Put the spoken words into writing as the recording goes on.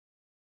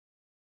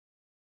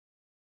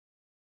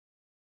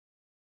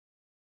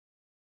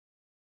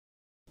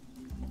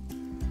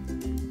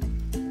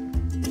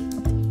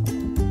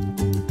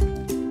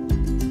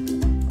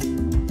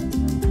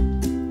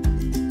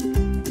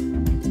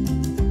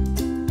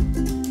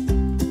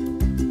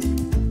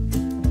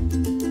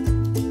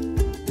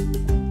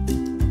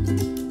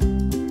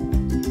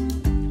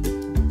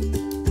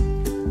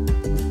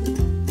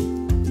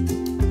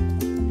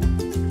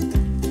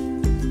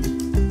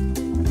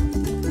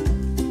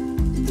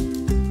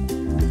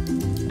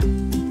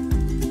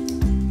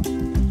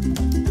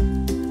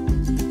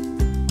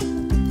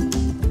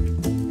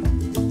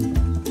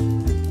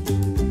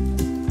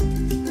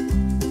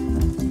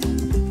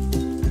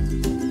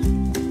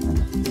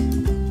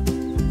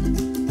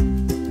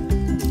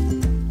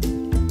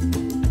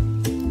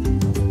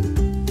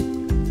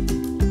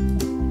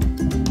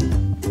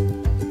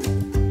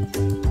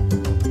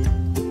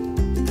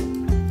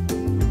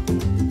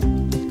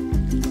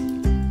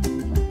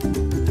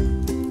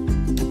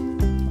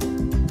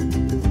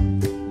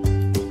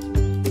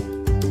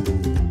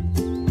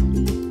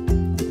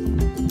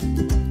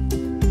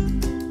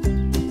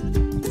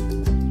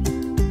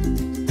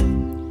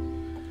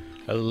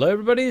Hello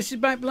everybody, this is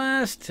Back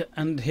Blast,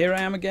 and here I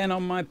am again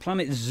on my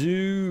Planet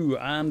Zoo.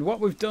 And what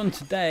we've done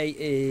today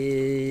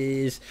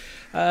is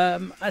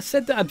I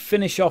said that I'd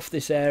finish off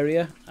this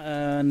area,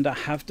 and I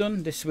have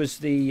done. This was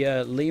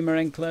the lemur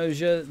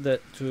enclosure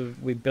that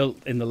we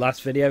built in the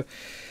last video.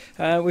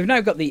 We've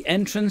now got the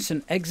entrance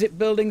and exit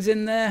buildings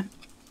in there,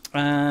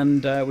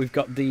 and we've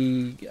got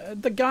the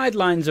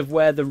guidelines of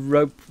where the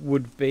rope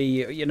would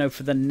be, you know,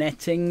 for the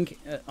netting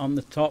on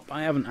the top.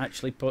 I haven't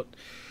actually put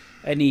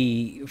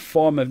any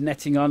form of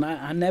netting on.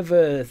 I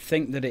never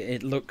think that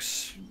it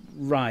looks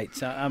right.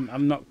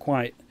 I'm not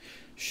quite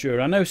sure.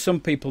 I know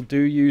some people do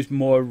use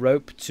more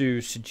rope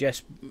to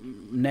suggest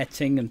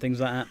netting and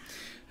things like that.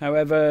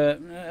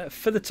 However,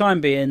 for the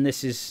time being,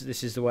 this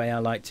is the way I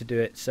like to do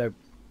it. So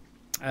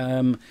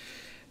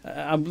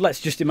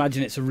let's just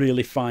imagine it's a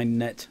really fine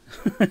net.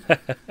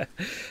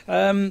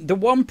 The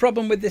one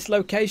problem with this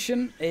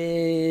location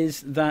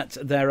is that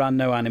there are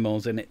no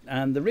animals in it,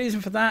 and the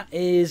reason for that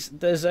is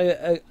there's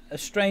a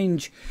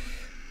strange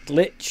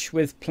glitch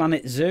with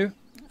Planet Zoo,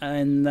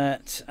 in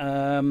that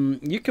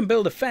you can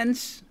build a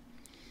fence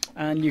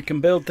and you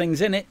can build things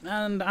in it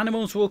and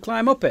animals will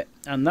climb up it,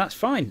 and that's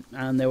fine,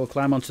 and they will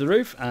climb onto the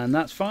roof, and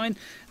that's fine,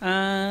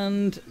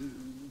 and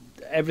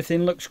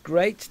everything looks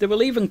great. They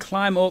will even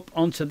climb up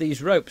onto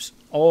these ropes.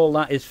 All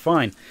that is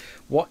fine.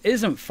 What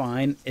isn't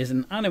fine is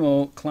an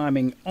animal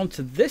climbing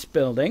onto this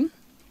building,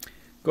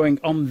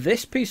 going on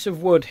this piece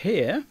of wood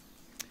here,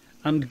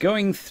 and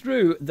going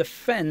through the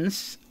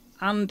fence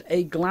and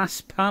a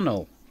glass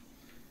panel.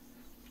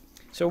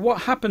 So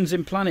what happens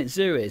in Planet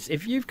Zoo is,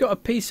 if you've got a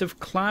piece of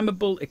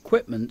climbable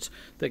equipment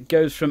that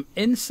goes from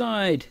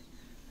inside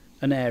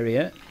an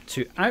area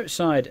to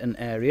outside an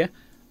area,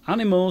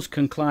 animals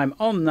can climb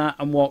on that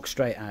and walk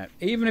straight out,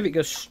 even if it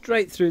goes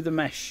straight through the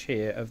mesh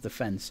here of the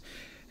fence.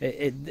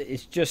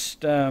 It's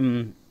just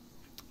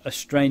a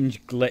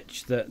strange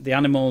glitch that the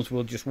animals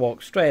will just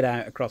walk straight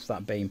out across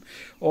that beam,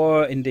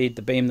 or indeed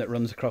the beam that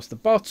runs across the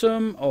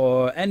bottom,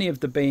 or any of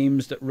the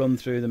beams that run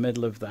through the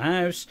middle of the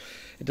house.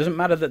 It doesn't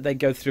matter that they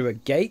go through a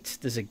gate.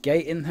 There's a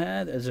gate in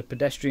here. There's a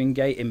pedestrian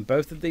gate in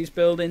both of these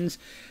buildings,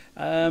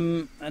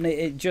 and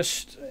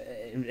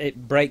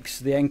it breaks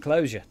the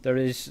enclosure. There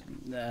is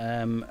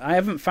I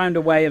haven't found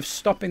a way of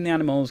stopping the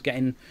animals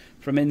getting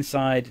from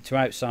inside to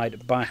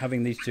outside by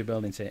having these two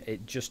buildings here.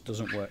 It just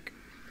doesn't work.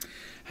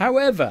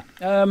 However,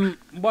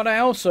 what I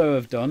also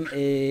have done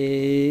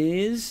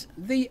is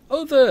the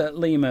other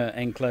lemur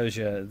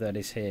enclosure that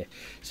is here.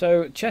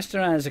 So Chester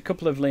has a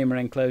couple of lemur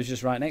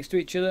enclosures right next to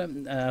each other.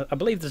 I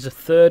believe there's a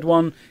third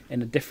one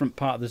in a different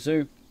part of the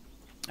zoo,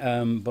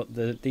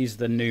 but these are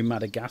the new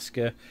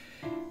Madagascar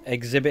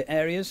exhibit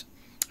areas.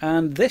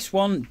 And this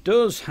one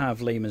does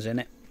have lemurs in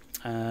it,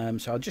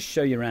 so I'll just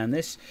show you around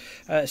this.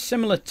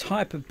 Similar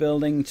type of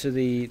building to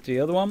the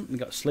other one. We've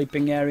got a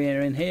sleeping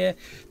area in here.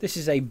 This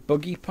is a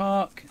buggy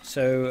park,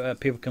 so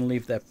people can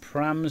leave their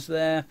prams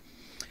there.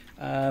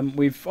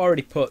 We've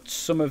already put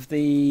some of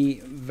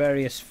the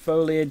various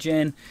foliage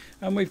in,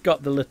 and we've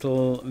got the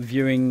little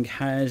viewing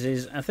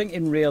houses. I think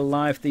in real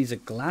life these are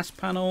glass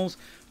panels,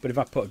 but if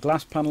I put a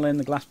glass panel in,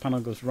 the glass panel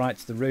goes right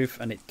to the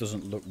roof and it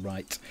doesn't look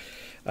right.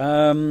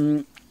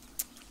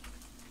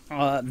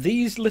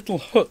 These little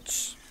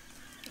huts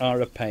are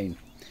a pain,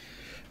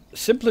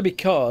 simply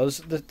because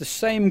the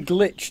same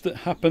glitch that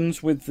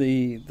happens with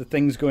the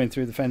things going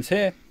through the fence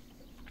here.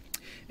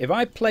 If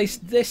I place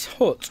this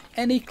hut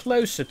any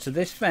closer to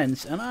this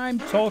fence, and I'm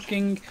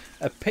talking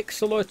a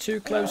pixel or two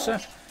closer,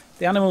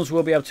 the animals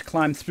will be able to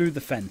climb through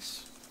the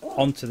fence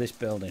onto this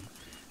building.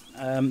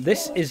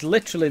 This is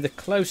literally the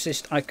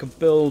closest I could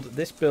build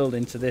this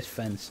building to this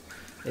fence.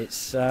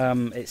 It's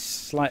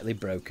slightly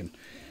broken.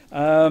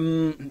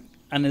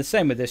 And the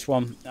same with this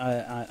one.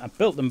 I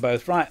built them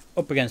both right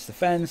up against the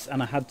fence,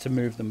 and I had to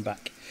move them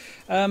back.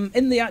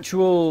 In the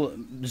actual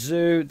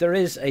zoo, there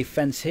is a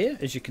fence here,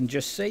 as you can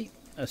just see.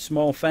 A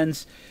small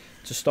fence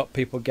to stop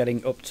people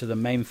getting up to the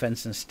main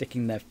fence and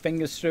sticking their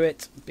fingers through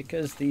it,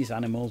 because these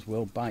animals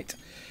will bite.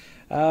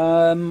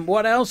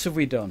 What else have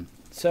we done?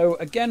 So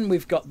again,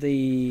 we've got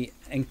the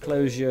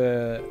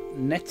enclosure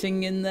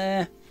netting in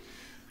there.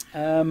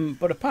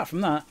 But apart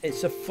from that,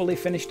 it's a fully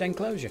finished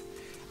enclosure.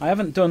 I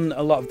haven't done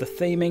a lot of the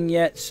theming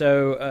yet,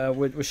 so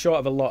we're short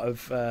of a lot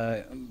of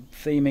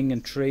theming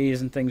and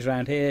trees and things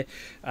around here,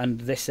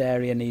 and this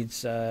area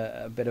needs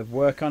a bit of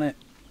work on it.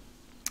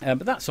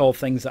 But that's all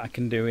things that I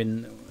can do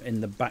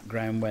in the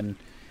background when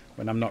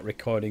I'm not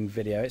recording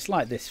video. It's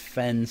like this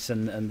fence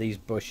and these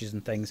bushes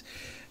and things.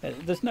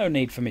 There's no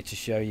need for me to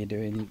show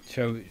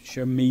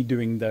me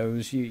doing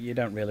those. You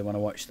don't really want to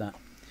watch that.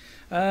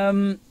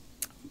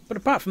 But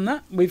apart from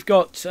that, we've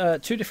got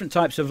two different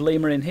types of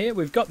lemur in here.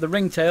 We've got the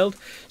ring-tailed.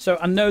 So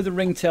I know the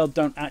ring-tailed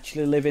don't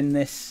actually live in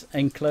this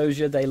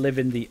enclosure. They live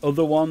in the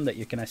other one that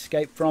you can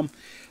escape from.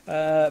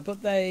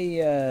 But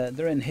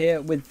they're in here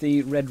with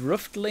the Red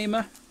Ruffed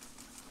Lemur,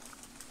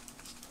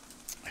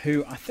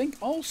 who I think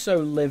also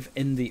live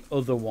in the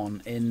other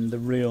one in the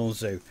real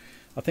zoo.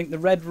 I think the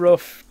Red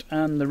Ruffed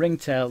and the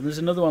ring-tailed, there's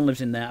another one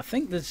lives in there. I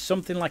think there's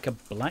something like a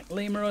black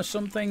lemur or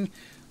something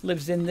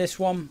lives in this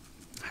one.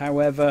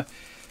 However,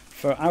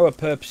 for our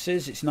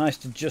purposes, it's nice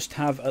to just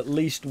have at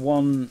least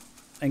one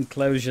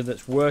enclosure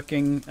that's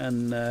working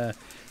and the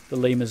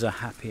lemurs are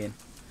happy in.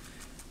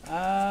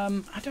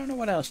 I don't know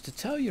what else to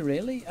tell you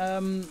really.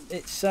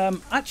 It's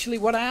actually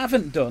what I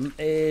haven't done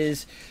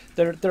is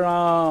there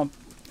are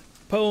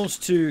poles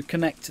to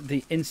connect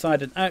the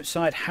inside and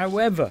outside.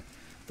 However,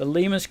 the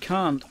lemurs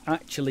can't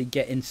actually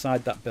get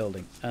inside that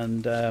building,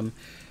 and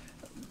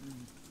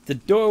the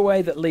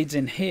doorway that leads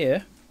in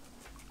here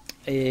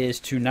is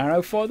too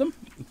narrow for them,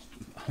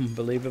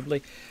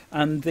 unbelievably.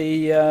 And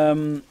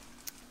the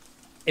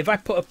if I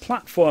put a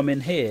platform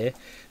in here,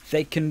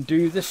 they can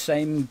do the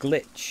same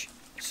glitch.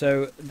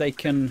 So they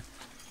can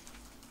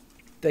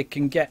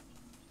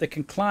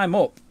climb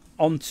up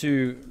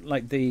onto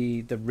like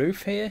the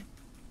roof here.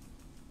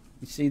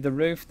 You see the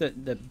roof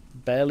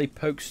that barely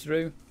pokes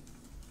through,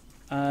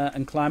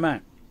 and climb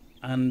out.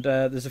 And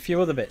there's a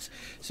few other bits.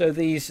 So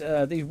these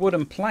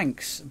wooden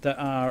planks that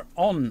are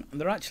on,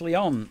 they're actually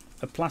on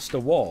a plaster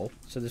wall.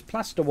 So there's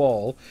plaster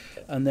wall,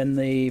 and then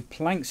the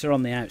planks are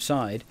on the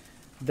outside.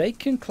 They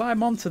can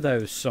climb onto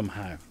those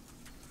somehow.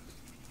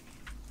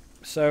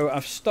 So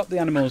I've stopped the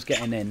animals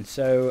getting in,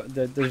 so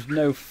there's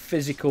no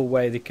physical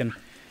way they can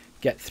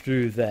get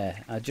through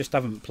there. I just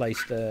haven't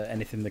placed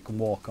anything they can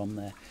walk on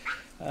there.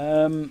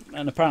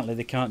 And apparently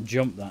they can't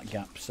jump that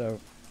gap, so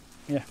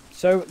yeah.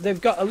 So they've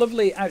got a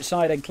lovely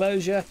outside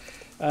enclosure.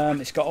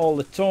 It's got all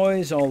the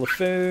toys, all the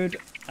food.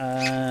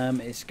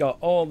 It's got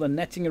all the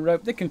netting and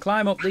rope. They can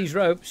climb up these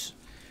ropes.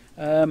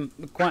 We're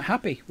quite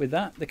happy with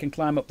that. They can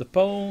climb up the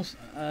poles,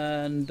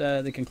 and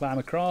they can climb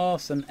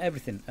across and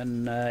everything,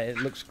 and it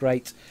looks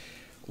great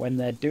when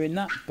they're doing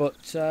that.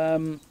 But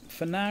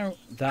for now,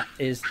 that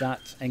is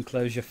that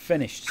enclosure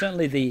finished.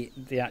 Certainly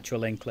the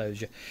actual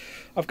enclosure.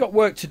 I've got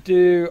work to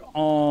do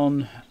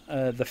on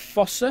the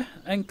fossa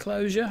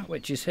enclosure,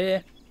 which is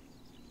here,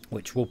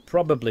 which will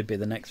probably be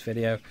the next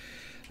video.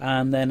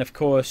 And then of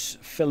course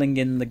filling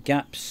in the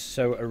gaps,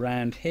 so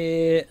around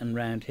here and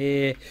around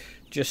here,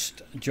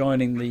 just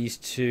joining these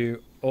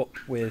two up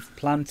with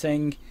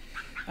planting.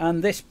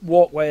 And this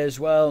walkway as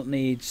well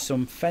needs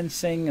some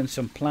fencing and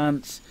some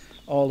plants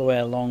all the way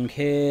along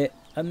here,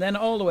 and then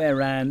all the way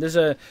around. There's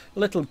a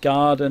little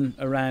garden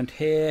around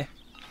here,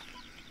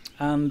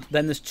 and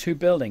then there's two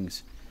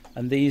buildings,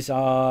 and these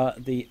are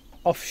the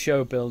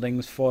off-show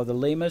buildings for the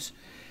lemurs,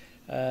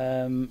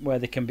 where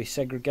they can be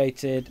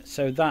segregated.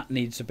 So that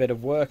needs a bit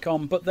of work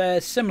on, but they're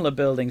similar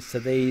buildings to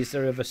these.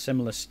 They're of a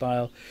similar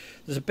style.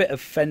 There's a bit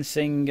of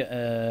fencing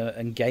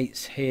and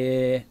gates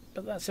here,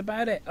 but that's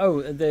about it.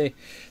 Oh, the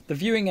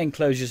viewing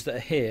enclosures that are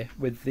here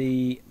with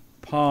the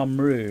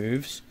palm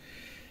roofs,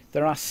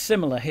 there are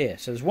similar here.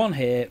 So there's one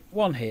here,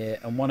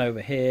 and one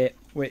over here,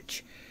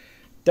 which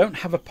don't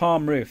have a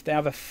palm roof. They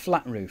have a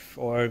flat roof,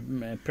 or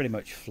pretty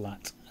much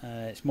flat.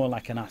 It's more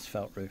like an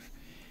asphalt roof.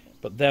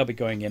 But they'll be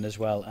going in as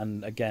well,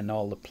 and again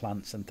all the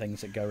plants and things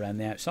that go around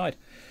the outside.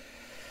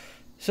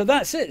 So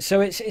that's it.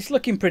 So it's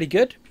looking pretty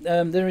good.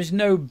 There is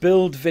no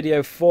build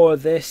video for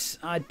this.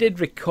 I did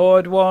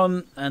record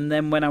one, and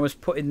then when I was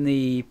putting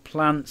the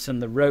plants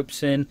and the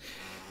ropes in,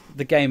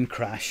 the game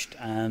crashed,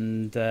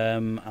 and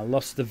I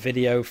lost the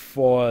video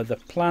for the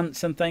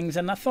plants and things.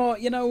 And I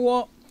thought, you know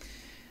what,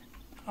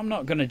 I'm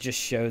not going to just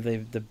show the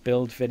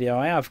build video.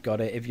 I have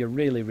got it. If you're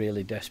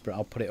really desperate,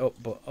 I'll put it up,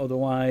 but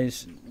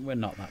otherwise we're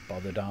not that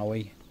bothered, are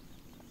we?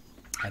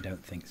 I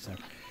don't think so.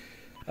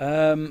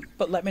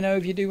 But let me know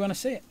if you do want to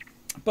see it.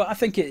 But I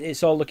think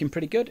it's all looking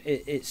pretty good.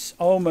 It's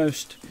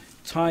almost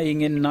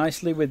tying in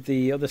nicely with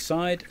the other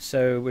side.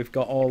 So we've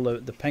got all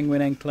the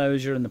penguin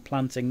enclosure and the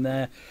planting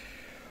there.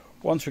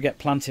 Once we get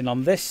planting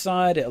on this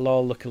side, it'll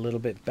all look a little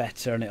bit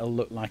better, and it'll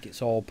look like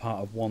it's all part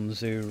of one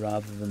zoo,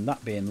 rather than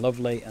that being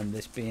lovely and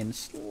this being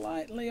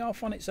slightly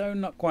off on its own,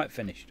 not quite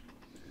finished.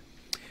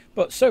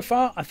 But so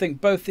far, I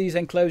think both these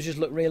enclosures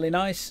look really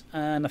nice,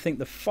 and I think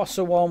the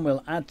fossa one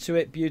will add to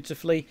it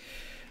beautifully,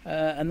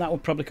 and that will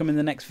probably come in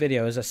the next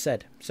video, as I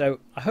said. So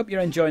I hope you're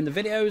enjoying the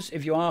videos.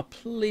 If you are,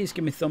 please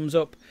give me a thumbs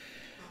up,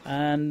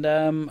 and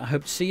I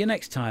hope to see you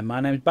next time.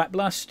 My name's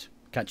Backblast.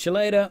 Catch you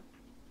later.